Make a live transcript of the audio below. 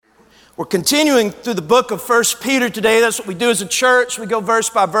We're continuing through the book of 1 Peter today. That's what we do as a church. We go verse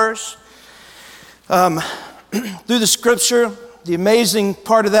by verse through the scripture. The amazing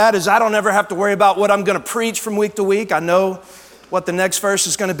part of that is I don't ever have to worry about what I'm going to preach from week to week. I know what the next verse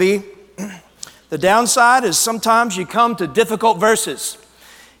is going to be. The downside is sometimes you come to difficult verses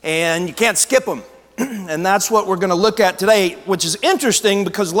and you can't skip them. And that's what we're going to look at today, which is interesting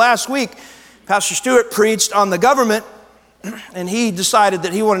because last week Pastor Stewart preached on the government, and he decided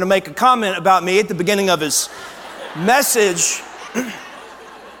that he wanted to make a comment about me at the beginning of his message,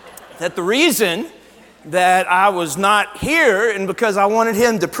 that the reason that I was not here and because I wanted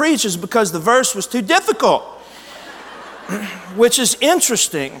him to preach is because the verse was too difficult, which is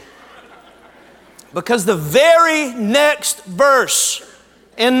interesting because the very next verse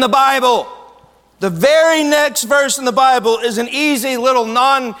in the Bible, is an easy little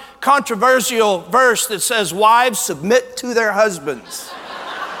non-controversial verse that says, wives, submit to their husbands.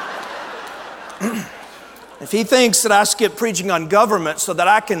 If he thinks that I skip preaching on government so that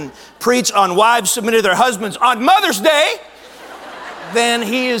I can preach on wives submitting to their husbands on Mother's Day, then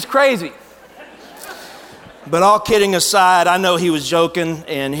he is crazy. But all kidding aside, I know he was joking,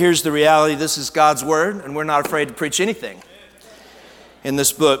 and here's the reality. This is God's word, and we're not afraid to preach anything in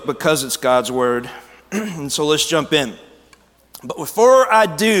this book because it's God's word. And so let's jump in. But before I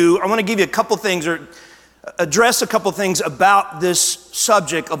do, I want to give you a couple things or address a couple things about this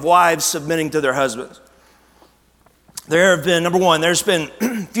subject of wives submitting to their husbands. There have been, number one, there's been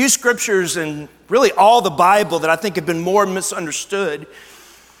a few scriptures and really all the Bible that I think have been more misunderstood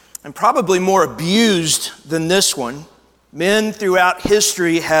and probably more abused than this one. Men throughout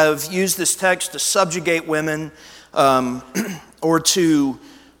history have used this text to subjugate women, or to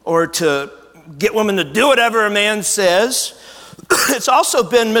get women to do whatever a man says. It's also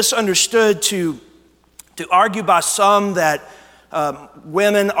been misunderstood to argue by some that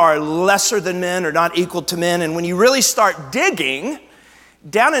women are lesser than men or not equal to men. And when you really start digging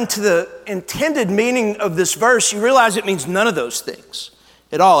down into the intended meaning of this verse, you realize it means none of those things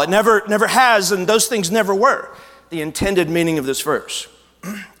at all. It never has, and those things never were the intended meaning of this verse.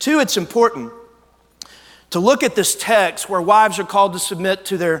 Two, it's important to look at this text where wives are called to submit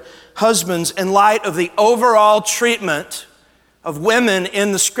to their husbands in light of the overall treatment of women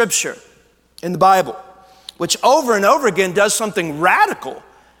in the scripture, in the Bible, which over and over again does something radical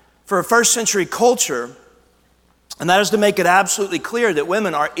for a first century culture, and that is to make it absolutely clear that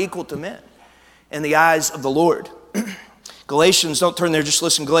women are equal to men in the eyes of the Lord. Galatians, don't turn there, just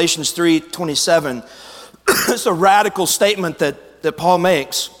listen, Galatians 3:27. It's a radical statement that Paul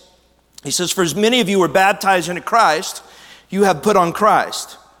makes. He says, for as many of you were baptized into Christ, you have put on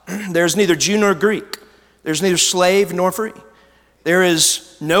Christ. There's neither Jew nor Greek. There's neither slave nor free. There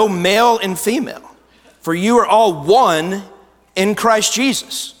is no male and female, for you are all one in Christ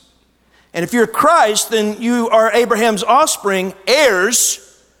Jesus. And if you're Christ, then you are Abraham's offspring,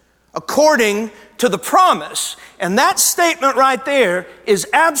 heirs according to the promise. And that statement right there is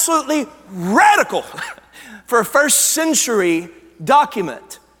absolutely radical for a first century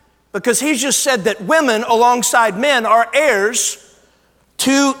document. Because he's just said that women alongside men are heirs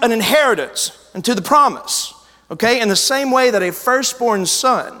to an inheritance and to the promise. Okay? In the same way that a firstborn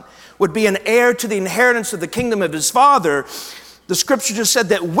son would be an heir to the inheritance of the kingdom of his father, the scripture just said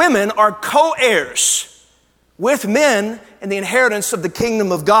that women are co-heirs with men in the inheritance of the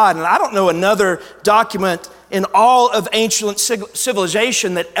kingdom of God. And I don't know another document in all of ancient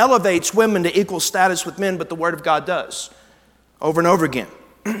civilization that elevates women to equal status with men, but the Word of God does over and over again.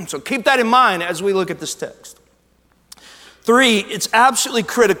 So keep that in mind as we look at this text. Three, it's absolutely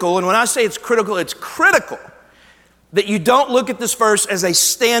critical, and when I say it's critical that you don't look at this verse as a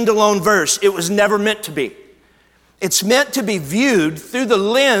standalone verse. It was never meant to be. It's meant to be viewed through the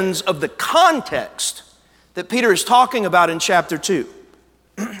lens of the context that Peter is talking about in chapter 2.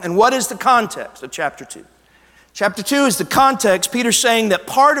 And what is the context of chapter 2? Chapter 2 is the context. Peter's saying that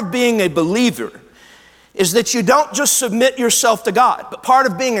part of being a believer is that you don't just submit yourself to God, but part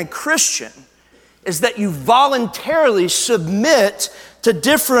of being a Christian is that you voluntarily submit to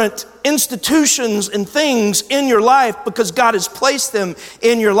different institutions and things in your life because God has placed them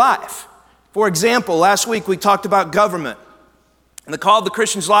in your life. For example, last week we talked about government. And the call of the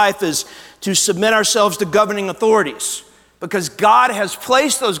Christian's life is to submit ourselves to governing authorities because God has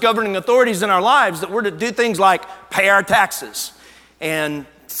placed those governing authorities in our lives that we're to do things like pay our taxes and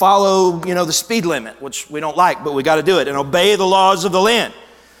follow, the speed limit, which we don't like, but we got to do it, and obey the laws of the land.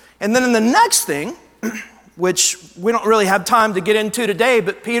 And then in the next thing, which we don't really have time to get into today,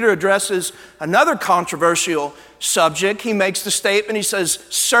 but Peter addresses another controversial subject. He makes the statement, he says,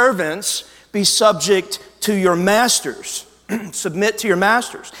 servants, be subject to your masters. Submit to your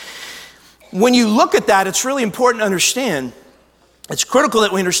masters. when you look at that, it's really important to understand, it's critical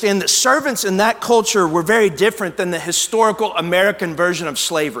that we understand that servants in that culture were very different than the historical American version of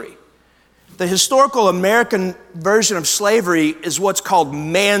slavery. The historical American version of slavery is what's called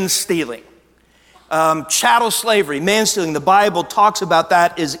man-stealing. Chattel slavery, man-stealing, the Bible talks about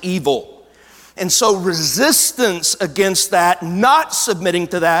that as evil. And so resistance against that, not submitting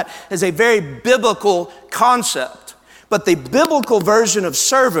to that, is a very biblical concept. But the biblical version of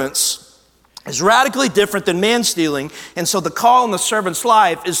servants is radically different than man-stealing. And so the call in the servant's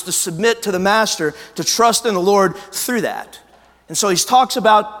life is to submit to the master, to trust in the Lord through that. And so he talks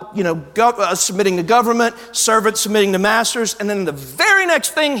about, submitting to government, servants submitting to masters. And then the very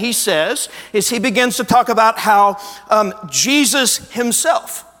next thing he says is he begins to talk about how Jesus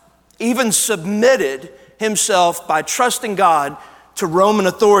himself even submitted himself by trusting God to Roman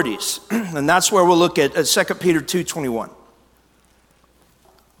authorities. And that's where we'll look at 2 Peter 2:21.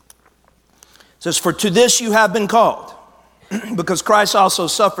 It says, "For to this you have been called, because Christ also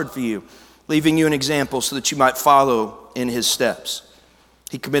suffered for you, leaving you an example so that you might follow in his steps.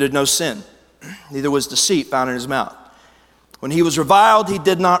 He committed no sin, neither was deceit found in his mouth. When he was reviled, he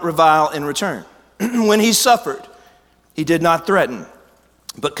did not revile in return. When he suffered, he did not threaten,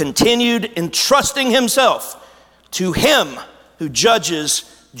 but continued entrusting himself to him who judges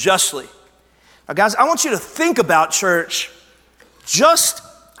justly." Now, guys, I want you to think about, church, just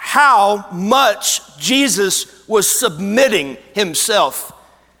how much Jesus was submitting himself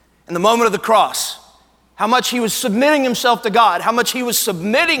in the moment of the cross. How much he was submitting himself to God, how much he was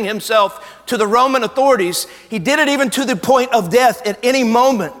submitting himself to the Roman authorities. He did it even to the point of death at any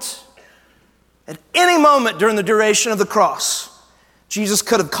moment. At any moment during the duration of the cross, Jesus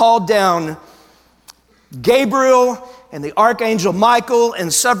could have called down Gabriel and the archangel Michael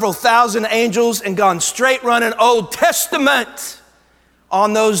and several thousand angels and gone straight running Old Testament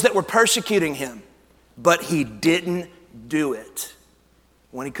on those that were persecuting him. But he didn't do it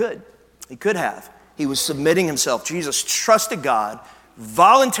when he could. He could have. He was submitting himself. Jesus trusted God,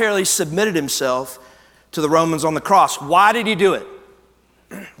 voluntarily submitted himself to the Romans on the cross. Why did he do it?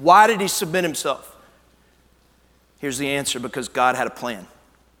 Why did he submit himself? Here's the answer: because God had a plan.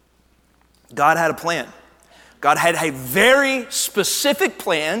 God had a plan. God had a very specific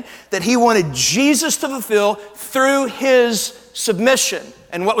plan that he wanted Jesus to fulfill through his submission.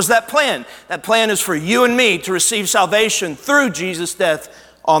 And what was that plan? That plan is for you and me to receive salvation through Jesus' death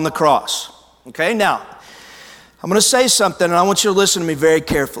on the cross. Okay, now, I'm going to say something, and I want you to listen to me very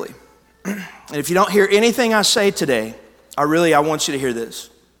carefully. And if you don't hear anything I say today, I want you to hear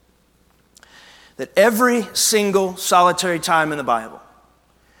this. That every single solitary time in the Bible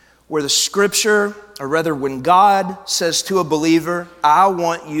where the scripture, or rather when God says to a believer, "I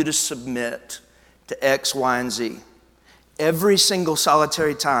want you to submit to X, Y, and Z," every single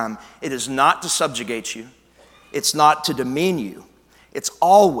solitary time, it is not to subjugate you. It's not to demean you. It's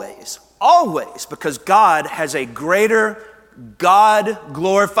always because God has a greater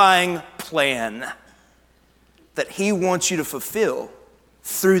God-glorifying plan that he wants you to fulfill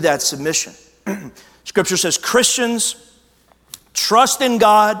through that submission. Scripture says Christians trust in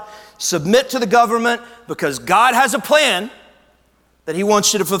God, submit to the government because God has a plan that he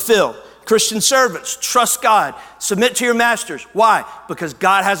wants you to fulfill. Christian servants, trust God, submit to your masters. Why? Because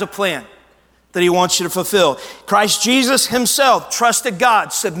God has a plan that he wants you to fulfill. Christ Jesus himself trusted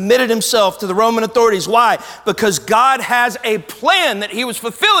God, submitted himself to the Roman authorities. Why? Because God has a plan that he was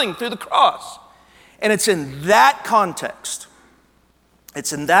fulfilling through the cross. And it's in that context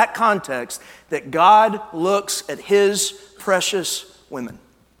that God looks at his precious women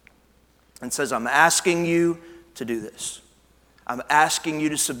and says, "I'm asking you to do this. I'm asking you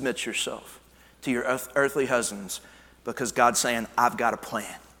to submit yourself to your earthly husbands because God's saying, I've got a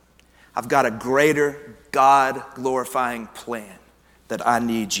plan. I've got a greater God-glorifying plan that I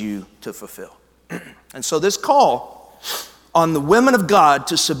need you to fulfill." And so this call on the women of God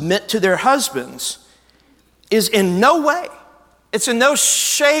to submit to their husbands is in no way, it's in no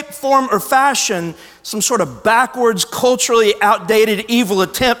shape, form, or fashion some sort of backwards, culturally outdated, evil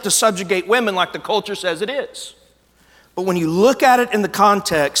attempt to subjugate women like the culture says it is. But when you look at it in the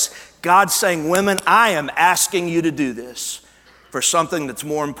context, God's saying, women, I am asking you to do this for something that's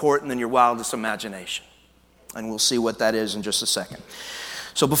more important than your wildest imagination. And we'll see what that is in just a second.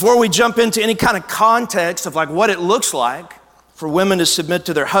 So before we jump into any kind of context of like what it looks like for women to submit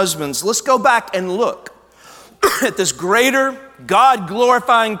to their husbands, let's go back and look at this greater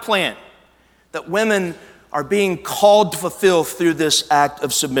God-glorifying plan that women are being called to fulfill through this act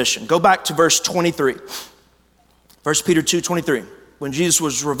of submission. Go back to verse 23. 1 Peter 2:23. When Jesus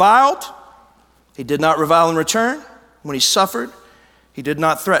was reviled, he did not revile in return. When he suffered, he did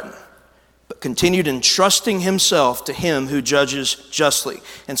not threaten, but continued entrusting himself to him who judges justly.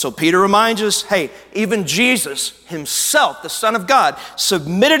 And so Peter reminds us, hey, even Jesus himself, the Son of God,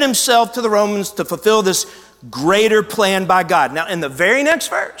 submitted himself to the Romans to fulfill this greater plan by God. Now, in the very next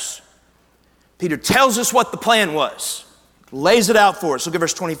verse, Peter tells us what the plan was, lays it out for us. Look at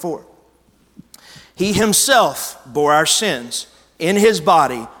verse 24. He himself bore our sins in his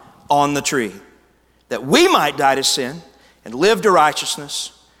body on the tree, that we might die to sin and live to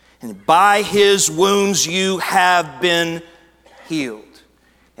righteousness. And by his wounds you have been healed.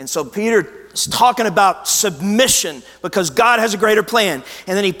 And so Peter is talking about submission because God has a greater plan.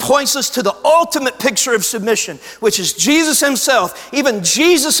 And then he points us to the ultimate picture of submission, which is Jesus himself. Even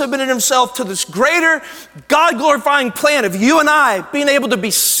Jesus submitted himself to this greater God-glorifying plan of you and I being able to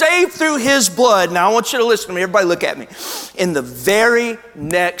be saved through his blood. Now I want you to listen to me. Everybody look at me. In the very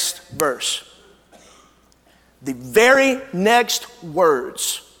next verse, the very next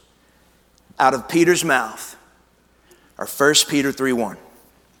words out of Peter's mouth are 1 Peter 3:1.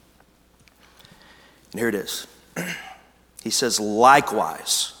 And here it is. He says,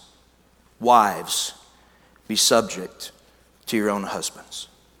 likewise, wives, be subject to your own husbands.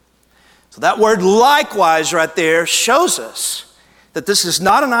 So that word likewise right there shows us that this is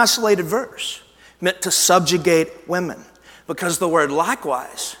not an isolated verse meant to subjugate women, because the word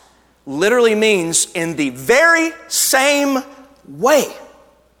likewise literally means in the very same way.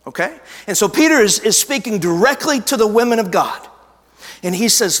 Okay? And so Peter is speaking directly to the women of God. And he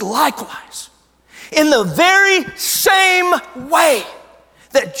says, likewise, in the very same way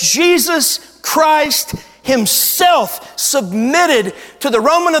that Jesus Christ himself submitted to the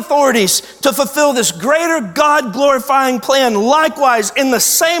Roman authorities to fulfill this greater God-glorifying plan, likewise, in the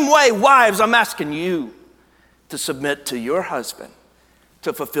same way, wives, I'm asking you to submit to your husband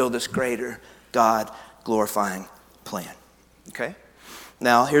to fulfill this greater God-glorifying plan. Okay?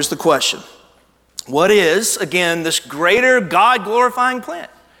 Now, here's the question. What is, again, this greater God-glorifying plan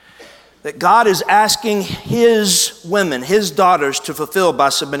that God is asking his women, his daughters, to fulfill by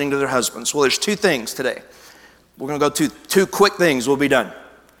submitting to their husbands? Well, there's two things today. We're going to go to two quick things. We'll be done.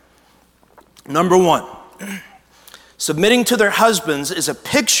 Number one, submitting to their husbands is a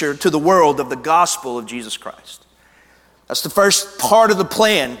picture to the world of the gospel of Jesus Christ. That's the first part of the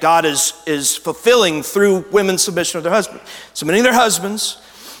plan God is fulfilling through women's submission to their husbands. Submitting their husbands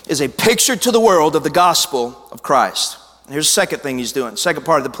is a picture to the world of the gospel of Christ. And here's the second thing he's doing, second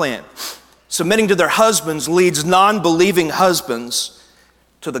part of the plan. Submitting to their husbands leads non-believing husbands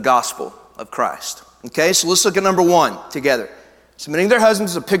to the gospel of Christ. Okay, so let's look at number one together. Submitting their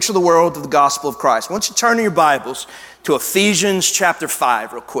husbands is a picture of the world of the gospel of Christ. I want you to turn in your Bibles to Ephesians chapter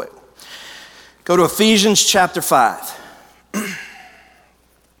 5 real quick. Go to Ephesians chapter 5.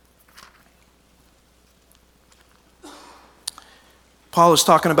 Paul is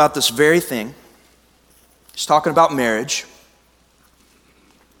talking about this very thing. He's talking about marriage.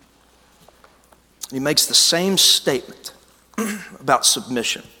 He makes the same statement about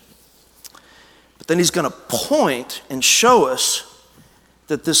submission. But then he's going to point and show us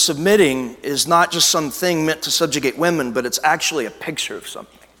that this submitting is not just something meant to subjugate women, but it's actually a picture of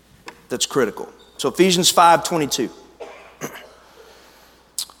something that's critical. So Ephesians 5:22.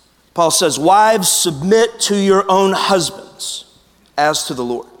 Paul says, wives, submit to your own husbands as to the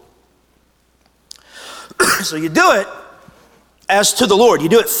Lord. So you do it as to the Lord. You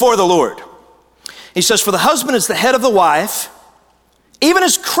do it for the Lord. He says, for the husband is the head of the wife, even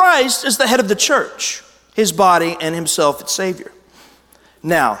as Christ is the head of the church, his body, and himself its Savior.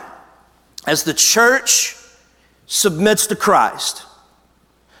 Now, as the church submits to Christ,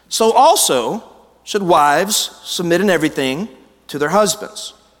 so also should wives submit in everything to their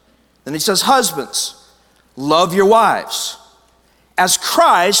husbands. Then he says, husbands, love your wives, as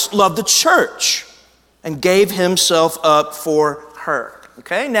Christ loved the church and gave himself up for her.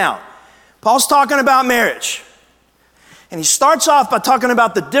 Okay, now, Paul's talking about marriage. And he starts off by talking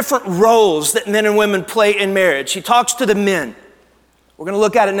about the different roles that men and women play in marriage. He talks to the men. We're going to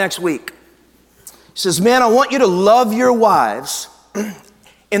look at it next week. He says, men, I want you to love your wives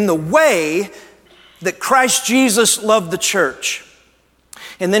in the way that Christ Jesus loved the church.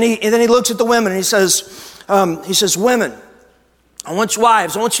 And then he looks at the women and he says, women, I want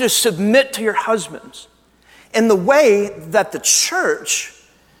you to submit to your husbands in the way that the church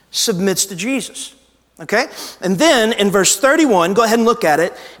submits to Jesus. Okay? And then in verse 31, go ahead and look at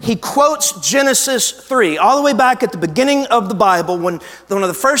it, he quotes Genesis 3, all the way back at the beginning of the Bible, when one of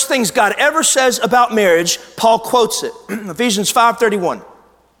the first things God ever says about marriage, Paul quotes it. Ephesians 5:31.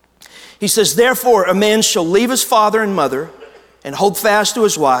 He says, therefore a man shall leave his father and mother and hold fast to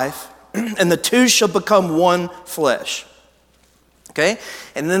his wife, and the two shall become one flesh. Okay?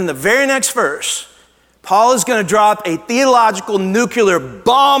 And then the very next verse, Paul is going to drop a theological nuclear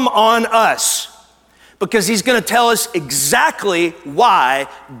bomb on us because he's going to tell us exactly why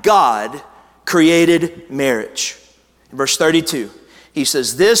God created marriage. In verse 32, he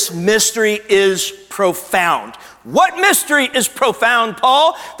says, this mystery is profound. What mystery is profound,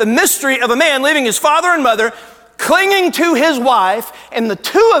 Paul? The mystery of a man leaving his father and mother, clinging to his wife, and the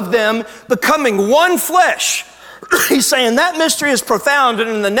two of them becoming one flesh. He's saying that mystery is profound, and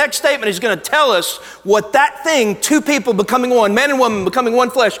in the next statement, he's going to tell us what that thing, two people becoming one, man and woman becoming one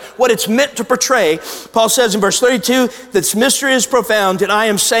flesh, what it's meant to portray. Paul says in verse 32, this mystery is profound, and I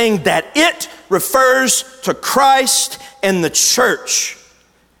am saying that it refers to Christ and the church.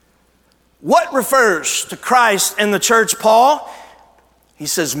 What refers to Christ and the church, Paul? He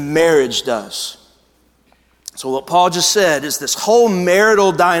says marriage does. So what Paul just said is this whole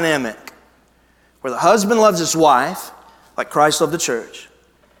marital dynamic where the husband loves his wife like Christ loved the church,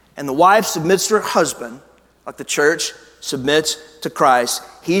 and the wife submits to her husband like the church submits to Christ.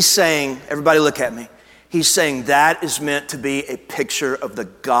 He's saying, everybody look at me, he's saying that is meant to be a picture of the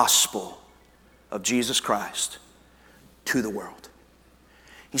gospel of Jesus Christ to the world.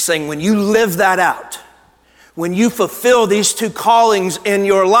 He's saying when you live that out, when you fulfill these two callings in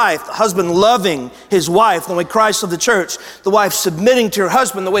your life, the husband loving his wife the way Christ loved the church, the wife submitting to her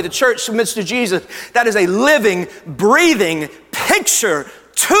husband the way the church submits to Jesus, that is a living, breathing picture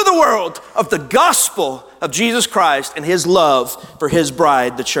to the world of the gospel of Jesus Christ and his love for his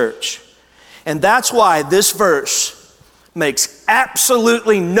bride, the church. And that's why this verse makes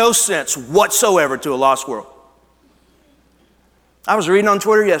absolutely no sense whatsoever to a lost world. I was reading on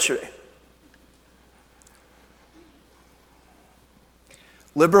Twitter yesterday.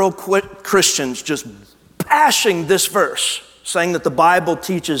 Liberal Christians just bashing this verse, saying that the Bible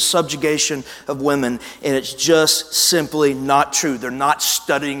teaches subjugation of women, and it's just simply not true. They're not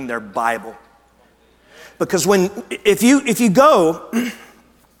studying their Bible. Because if you go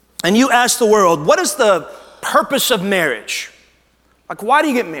and you ask the world, what is the purpose of marriage? Like, why do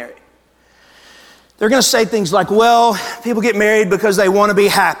you get married? They're going to say things like, well, people get married because they want to be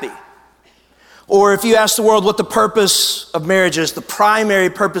happy. Or if you ask the world what the purpose of marriage is, the primary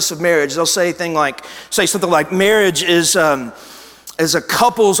purpose of marriage, they'll say something like marriage is a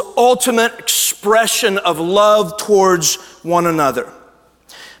couple's ultimate expression of love towards one another.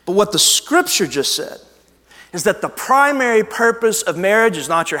 But what the scripture just said is that the primary purpose of marriage is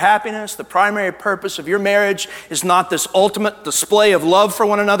not your happiness. The primary purpose of your marriage is not this ultimate display of love for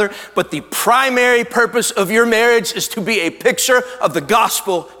one another, but the primary purpose of your marriage is to be a picture of the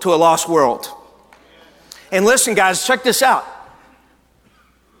gospel to a lost world. And listen, guys, check this out.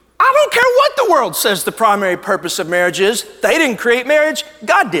 I don't care what the world says the primary purpose of marriage is. They didn't create marriage.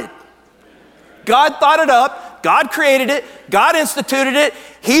 God did. God thought it up. God created it. God instituted it.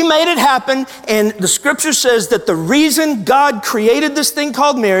 He made it happen. And the scripture says that the reason God created this thing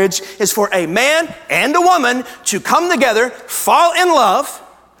called marriage is for a man and a woman to come together, fall in love,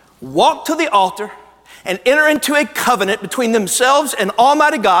 walk to the altar, and enter into a covenant between themselves and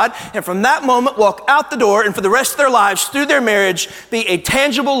Almighty God, and from that moment walk out the door, and for the rest of their lives, through their marriage, be a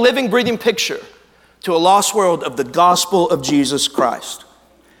tangible, living, breathing picture to a lost world of the gospel of Jesus Christ.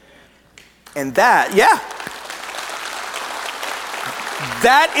 And that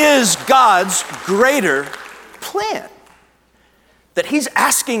is God's greater plan that he's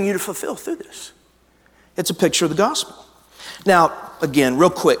asking you to fulfill through this. It's a picture of the gospel. Now, again,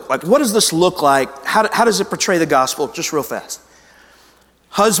 real quick, like what does this look like? How does it portray the gospel? Just real fast.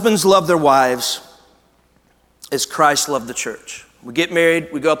 Husbands love their wives as Christ loved the church. We get married,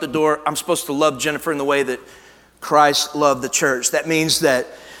 we go out the door. I'm supposed to love Jennifer in the way that Christ loved the church. That means that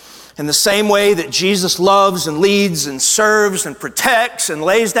in the same way that Jesus loves and leads and serves and protects and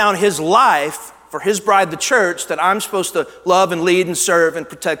lays down his life for his bride, the church, that I'm supposed to love and lead and serve and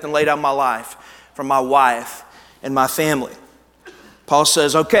protect and lay down my life for my wife and my family. Paul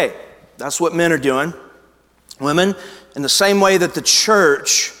says, okay, that's what men are doing. Women, in the same way that the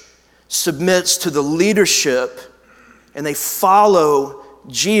church submits to the leadership and they follow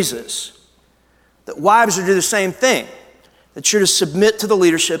Jesus, that wives are to do the same thing. That you're to submit to the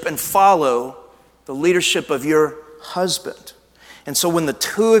leadership and follow the leadership of your husband. And so when the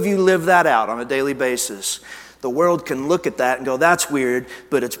two of you live that out on a daily basis, the world can look at that and go, that's weird,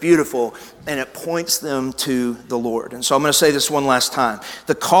 but it's beautiful, and it points them to the Lord. And so I'm going to say this one last time.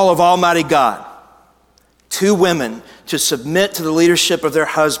 The call of Almighty God to women to submit to the leadership of their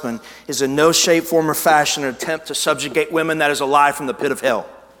husband is in no shape, form, or fashion an attempt to subjugate women. That is a lie from the pit of hell.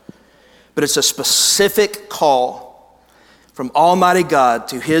 But it's a specific call from Almighty God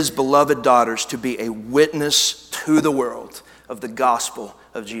to his beloved daughters to be a witness to the world of the gospel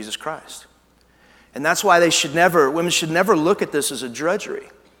of Jesus Christ. And that's why women should never look at this as a drudgery,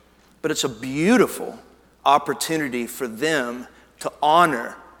 but it's a beautiful opportunity for them to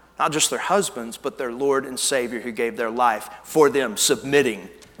honor not just their husbands, but their Lord and Savior who gave their life for them, submitting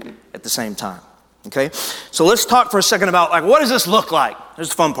at the same time. Okay? So let's talk for a second about, what does this look like? Here's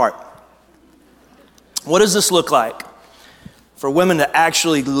the fun part. What does this look like for women to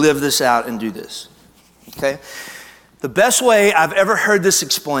actually live this out and do this? Okay? The best way I've ever heard this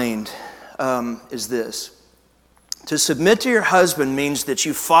explained is this. To submit to your husband means that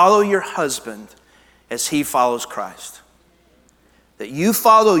you follow your husband as he follows Christ. That you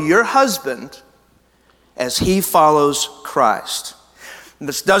follow your husband as he follows Christ.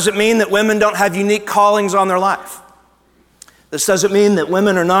 This doesn't mean that women don't have unique callings on their life. This doesn't mean that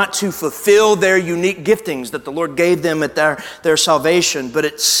women are not to fulfill their unique giftings that the Lord gave them at their salvation, but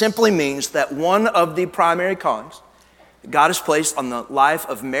it simply means that one of the primary callings that God has placed on the life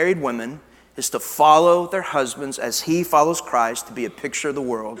of married women is to follow their husbands as he follows Christ, to be a picture of the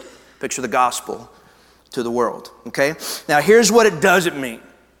world, picture of the gospel to the world, okay? Now, here's what it doesn't mean.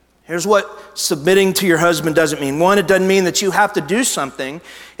 Here's what submitting to your husband doesn't mean. One, it doesn't mean that you have to do something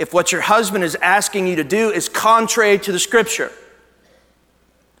if what your husband is asking you to do is contrary to the Scripture.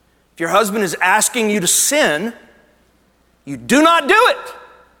 If your husband is asking you to sin, you do not do it,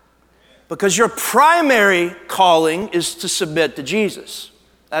 because your primary calling is to submit to Jesus.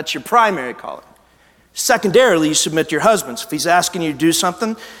 That's your primary calling. Secondarily, you submit to your husbands. If he's asking you to do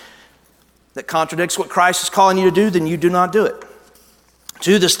something that contradicts what Christ is calling you to do, then you do not do it.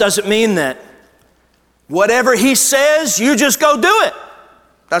 Two, this doesn't mean that whatever he says, you just go do it.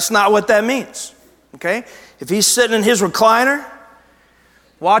 That's not what that means, okay? If he's sitting in his recliner,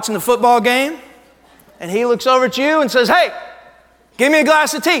 watching the football game, and he looks over at you and says, "Hey, give me a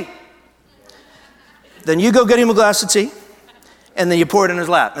glass of tea," then you go get him a glass of tea, and then you pour it in his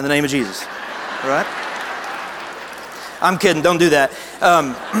lap in the name of Jesus, all right? I'm kidding, don't do that.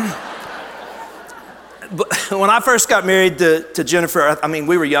 But when I first got married to Jennifer,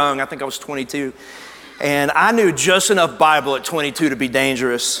 we were young. I think I was 22. And I knew just enough Bible at 22 to be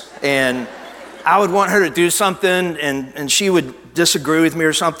dangerous. And I would want her to do something, and she would disagree with me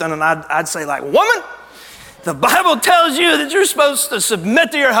or something. And I'd say, "Woman, the Bible tells you that you're supposed to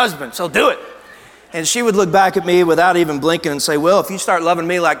submit to your husband, so do it." And she would look back at me without even blinking and say, "Well, if you start loving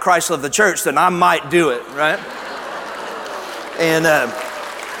me like Christ loved the church, then I might do it," right? And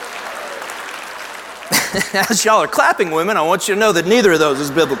as y'all are clapping, women, I want you to know that neither of those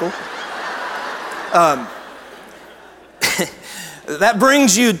is biblical. That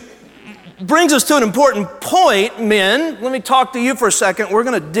brings us to an important point, men. Let me talk to you for a second. We're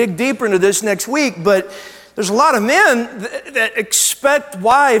going to dig deeper into this next week, but there's a lot of men that expect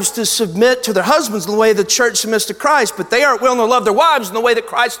wives to submit to their husbands in the way the church submits to Christ, but they aren't willing to love their wives in the way that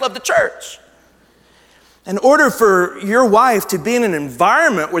Christ loved the church. In order for your wife to be in an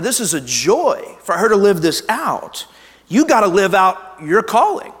environment where this is a joy, for her to live this out, you got to live out your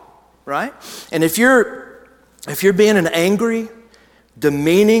calling, right? And if you're being an angry,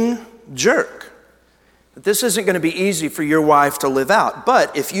 demeaning jerk, this isn't going to be easy for your wife to live out.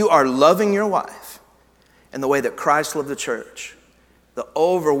 But if you are loving your wife in the way that Christ loved the church, the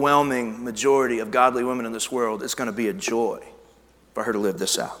overwhelming majority of godly women in this world, it's going to be a joy for her to live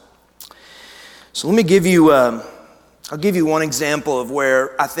this out. So let me give you, I'll give you one example of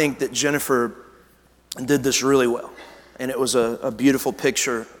where I think that Jennifer did this really well. And it was a beautiful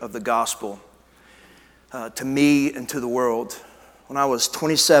picture of the gospel to me and to the world. When I was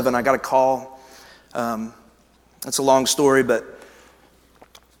 27, I got a call. It's a long story, but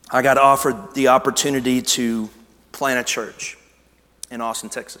I got offered the opportunity to plant a church in Austin,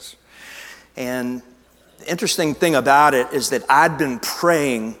 Texas. And the interesting thing about it is that I'd been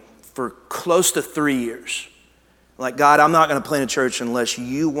praying for close to 3 years. Like, God, I'm not going to plant a church unless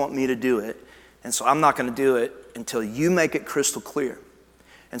you want me to do it. And so I'm not going to do it until you make it crystal clear.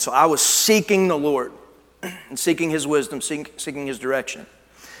 And so I was seeking the Lord and seeking his wisdom, seeking his direction.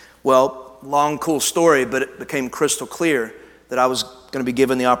 Well, long, cool story, but it became crystal clear that I was going to be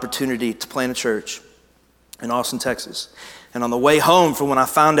given the opportunity to plant a church in Austin, Texas. And on the way home from when I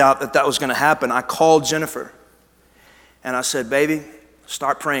found out that that was going to happen, I called Jennifer. And I said, "Baby,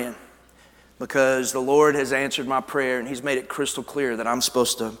 start praying, because the Lord has answered my prayer and he's made it crystal clear that I'm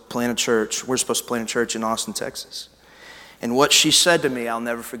supposed to plant a church. We're supposed to plant a church in Austin, Texas." And what she said to me, I'll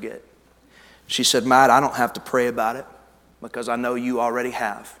never forget. She said, "Matt, I don't have to pray about it because I know you already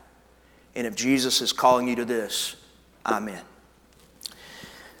have. And if Jesus is calling you to this, I'm in."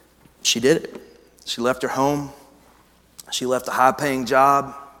 She did it. She left her home. She left a high-paying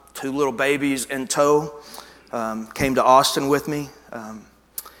job, 2 little babies in tow. came to Austin with me,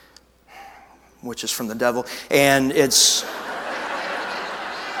 which is from the devil. And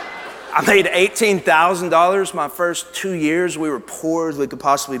I made $18,000 my first 2 years. We were poor as we could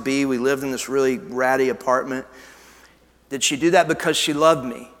possibly be. We lived in this really ratty apartment. Did she do that because she loved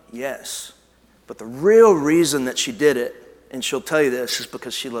me? Yes. But the real reason that she did it, and she'll tell you this, is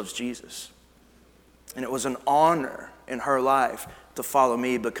because she loves Jesus. And it was an honor in her life to follow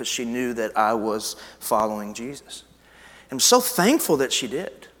me because she knew that I was following Jesus. I'm so thankful that she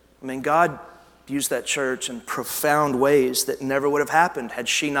did. I mean, God used that church in profound ways that never would have happened had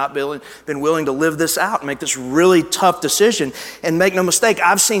she not been willing to live this out and make this really tough decision. And make no mistake,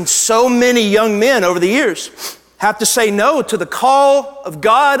 I've seen so many young men over the years have to say no to the call of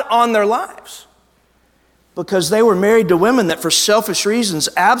God on their lives because they were married to women that for selfish reasons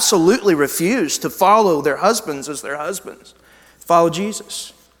absolutely refused to follow their husbands as their husbands, follow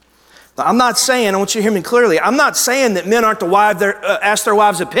Jesus. Now, I'm not saying, I want you to hear me clearly, I'm not saying that men aren't to ask their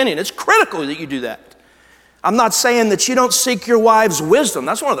wives' opinion. It's critical that you do that. I'm not saying that you don't seek your wife's wisdom.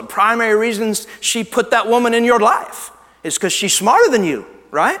 That's one of the primary reasons she put that woman in your life, is because she's smarter than you,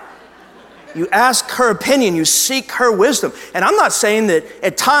 right? You ask her opinion, you seek her wisdom. And I'm not saying that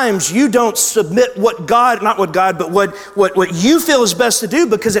at times you don't submit what you feel is best to do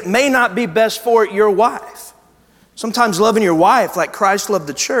because it may not be best for your wife. Sometimes loving your wife like Christ loved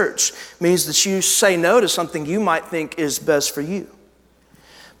the church means that you say no to something you might think is best for you.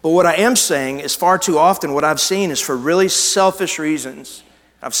 But what I am saying is far too often what I've seen is for really selfish reasons.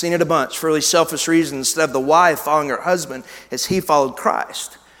 I've seen it a bunch. For really selfish reasons, instead of the wife following her husband as he followed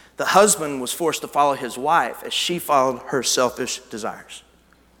Christ, the husband was forced to follow his wife as she followed her selfish desires.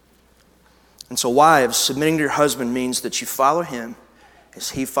 And so wives, submitting to your husband means that you follow him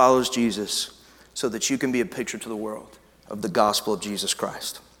as he follows Jesus, so that you can be a picture to the world of the gospel of Jesus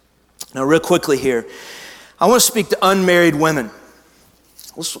Christ. Now, real quickly here, I want to speak to unmarried women.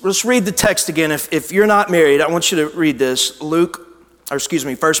 Let's read the text again. If you're not married, I want you to read this. 1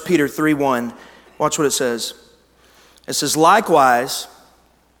 Peter 3:1. Watch what it says. It says, likewise,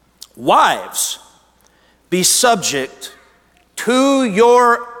 wives, be subject to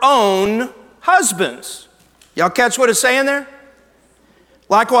your own husbands. Y'all catch what it's saying there?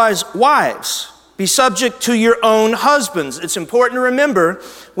 Likewise, wives, be subject to your own husbands. It's important to remember,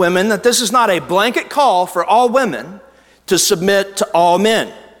 women, that this is not a blanket call for all women to submit to all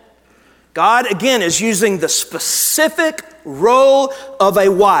men. God, again, is using the specific role of a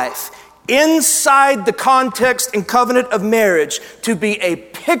wife inside the context and covenant of marriage to be a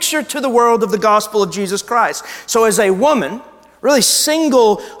picture to the world of the gospel of Jesus Christ. So as a woman, really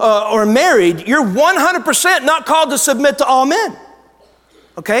single or married, you're 100% not called to submit to all men.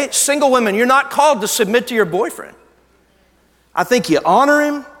 Okay, single women, you're not called to submit to your boyfriend. I think you honor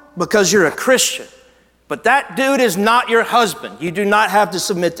him because you're a Christian, but that dude is not your husband. You do not have to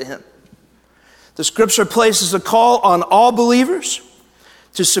submit to him. The scripture places a call on all believers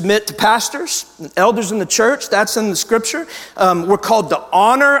to submit to pastors and elders in the church. That's in the scripture. We're called to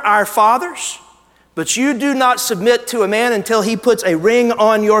honor our fathers, but you do not submit to a man until he puts a ring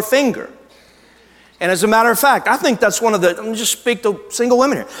on your finger. And as a matter of fact, I think that's one of the, let me just speak to single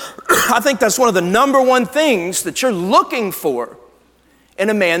women here. I think that's one of the number one things that you're looking for in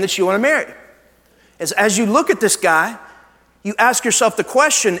a man that you want to marry. As you look at this guy, you ask yourself the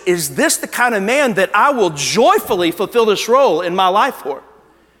question, is this the kind of man that I will joyfully fulfill this role in my life for?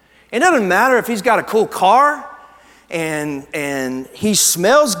 It doesn't matter if he's got a cool car and he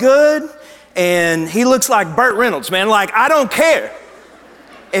smells good and he looks like Burt Reynolds, man. Like, I don't care.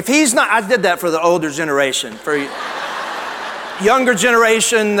 If he's not, I did that for the older generation. For younger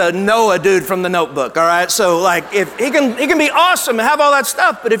generation, the Noah dude from The Notebook, all right? So like, if he can be awesome and have all that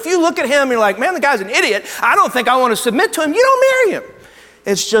stuff, but if you look at him and you're like, man, the guy's an idiot, I don't think I want to submit to him, you don't marry him.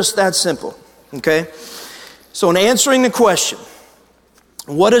 It's just that simple, okay? So in answering the question,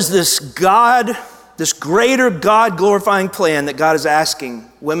 what is this greater God-glorifying plan that God is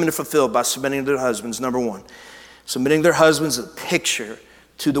asking women to fulfill by submitting to their husbands? Number one, submitting to their husbands is a picture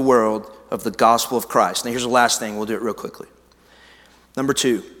to the world of the gospel of Christ. Now here's the last thing, we'll do it real quickly. Number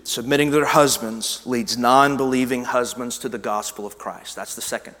two, submitting to their husbands leads non-believing husbands to the gospel of Christ. That's the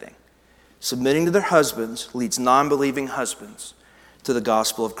second thing. Submitting to their husbands leads non-believing husbands to the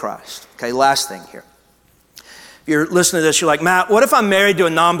gospel of Christ. Okay, last thing here. If you're listening to this, you're like, Matt, what if I'm married to a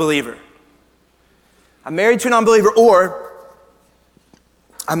non-believer? I'm married to a non-believer, or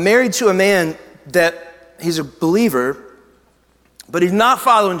I'm married to a man that he's a believer, but he's not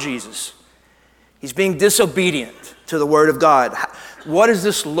following Jesus. He's being disobedient to the word of God. What does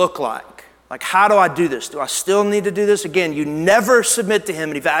this look like? Like, how do I do this? Do I still need to do this? Again, you never submit to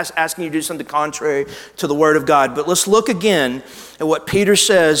him and he's asking you to do something contrary to the word of God. But let's look again at what Peter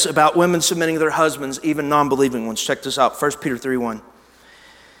says about women submitting to their husbands, even non-believing ones. Check this out, 1 Peter 3:1.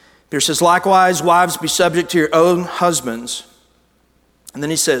 Peter says, likewise, wives, be subject to your own husbands. And then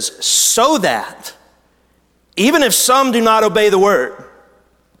he says, so that, even if some do not obey the word,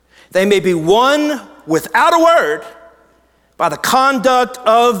 they may be won without a word by the conduct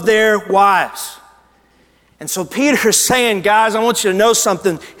of their wives. And so Peter's saying, guys, I want you to know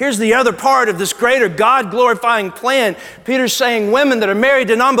something. Here's the other part of this greater God-glorifying plan. Peter's saying women that are married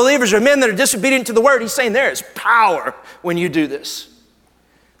to non-believers or men that are disobedient to the word, he's saying there is power when you do this.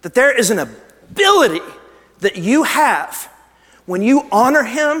 That there is an ability that you have when you honor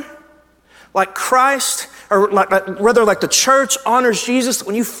him like Christ, or rather like the church honors Jesus,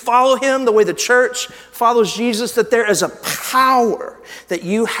 when you follow him the way the church follows Jesus, that there is a power that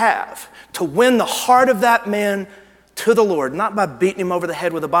you have to win the heart of that man to the Lord, not by beating him over the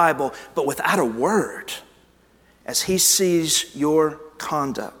head with a Bible, but without a word, as he sees your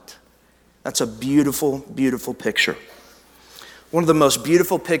conduct. That's a beautiful, beautiful picture. One of the most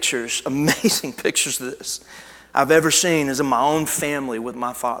beautiful pictures, amazing pictures of this I've ever seen is in my own family with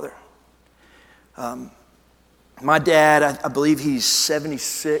my father. My dad, I believe he's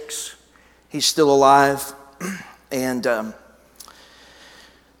 76. He's still alive. And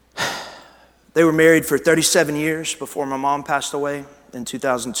they were married for 37 years before my mom passed away in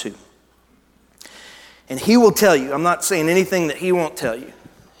 2002. And he will tell you, I'm not saying anything that he won't tell you.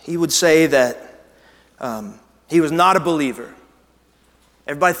 He would say that he was not a believer.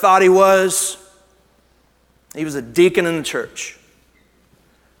 Everybody thought he was. He was a deacon in the church.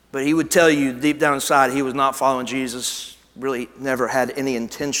 But he would tell you deep down inside he was not following Jesus, really never had any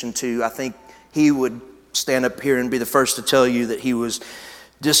intention to. I think he would stand up here and be the first to tell you that he was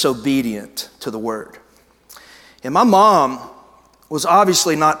disobedient to the word. And my mom was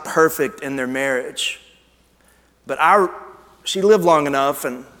obviously not perfect in their marriage, but she lived long enough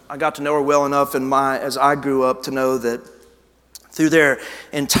and I got to know her well enough as I grew up to know that through their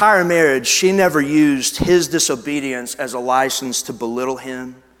entire marriage, she never used his disobedience as a license to belittle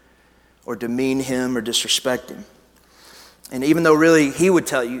him or demean him or disrespect him. And even though really he would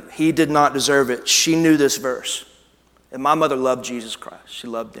tell you he did not deserve it, she knew this verse. And my mother loved Jesus Christ. She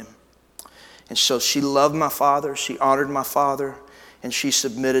loved him. And so she loved my father, she honored my father, and she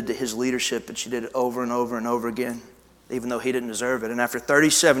submitted to his leadership, and she did it over and over and over again, even though he didn't deserve it. And after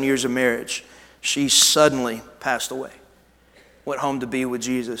 37 years of marriage, she suddenly passed away, went home to be with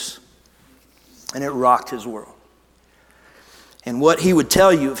Jesus, and it rocked his world. And what he would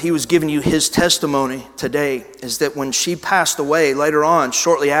tell you if he was giving you his testimony today is that when she passed away later on,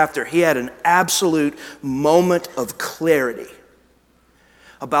 shortly after, he had an absolute moment of clarity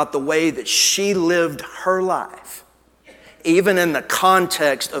about the way that she lived her life, even in the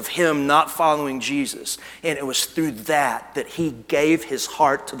context of him not following Jesus. And it was through that he gave his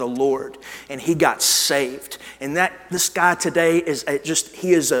heart to the Lord and he got saved. And this guy today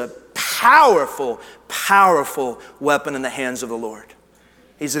he is a powerful, powerful weapon in the hands of the Lord.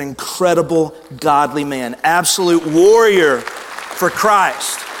 He's an incredible, godly man, absolute warrior for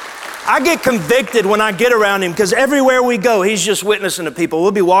Christ. I get convicted when I get around him because everywhere we go, he's just witnessing to people.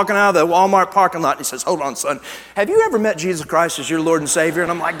 We'll be walking out of the Walmart parking lot and he says, hold on, son, have you ever met Jesus Christ as your Lord and Savior?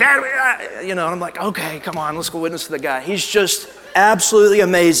 And I'm like, Dad, and I'm like, okay, come on, let's go witness to the guy. He's just absolutely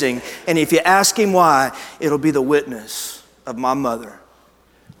amazing. And if you ask him why, it'll be the witness of my mother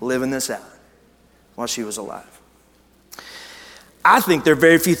living this out while she was alive. I think there are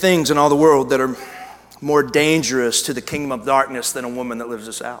very few things in all the world that are more dangerous to the kingdom of darkness than a woman that lives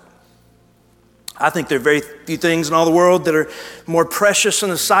this out. I think there are very few things in all the world that are more precious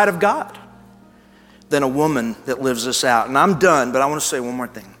in the sight of God than a woman that lives this out. And I'm done, but I want to say one more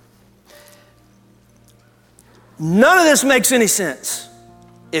thing. None of this makes any sense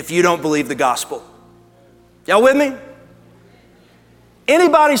if you don't believe the gospel. Y'all with me?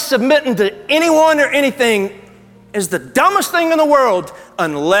 Anybody submitting to anyone or anything is the dumbest thing in the world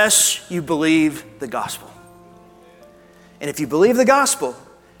unless you believe the gospel. And if you believe the gospel,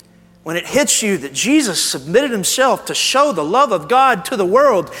 when it hits you that Jesus submitted himself to show the love of God to the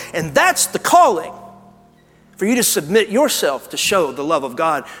world, and that's the calling, for you to submit yourself to show the love of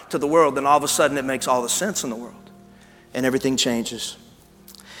God to the world, then all of a sudden it makes all the sense in the world and everything changes.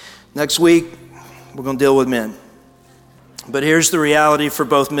 Next week, we're going to deal with men. But here's the reality for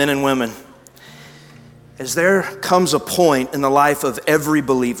both men and women. As there comes a point in the life of every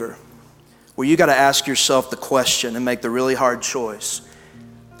believer where you got to ask yourself the question and make the really hard choice.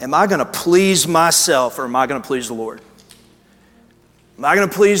 Am I going to please myself or am I going to please the Lord? Am I going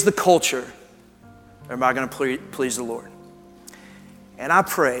to please the culture or am I going to please the Lord? And I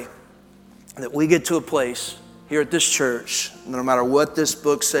pray that we get to a place here at this church, no matter what this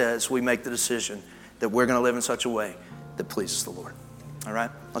book says, we make the decision that we're going to live in such a way that pleases the Lord. All right?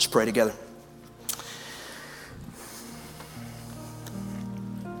 Let's pray together.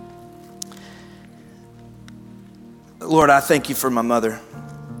 Lord, I thank you for my mother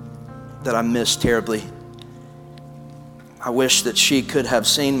that I miss terribly. I wish that she could have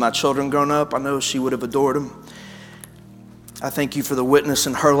seen my children grown up. I know she would have adored them. I thank you for the witness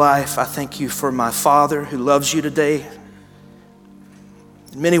in her life. I thank you for my father who loves you today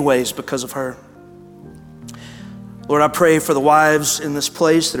in many ways because of her. Lord, I pray for the wives in this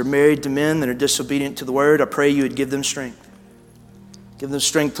place that are married to men that are disobedient to the word. I pray you would give them strength. Give them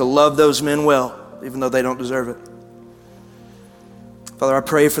strength to love those men well, even though they don't deserve it. Father, I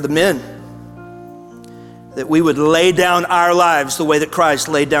pray for the men that we would lay down our lives the way that Christ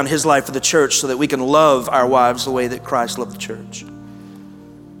laid down his life for the church so that we can love our wives the way that Christ loved the church.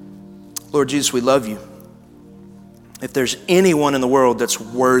 Lord Jesus, we love you. If there's anyone in the world that's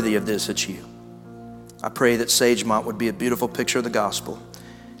worthy of this, it's you. I pray that Sagemont would be a beautiful picture of the gospel.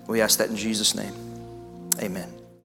 We ask that in Jesus' name. Amen.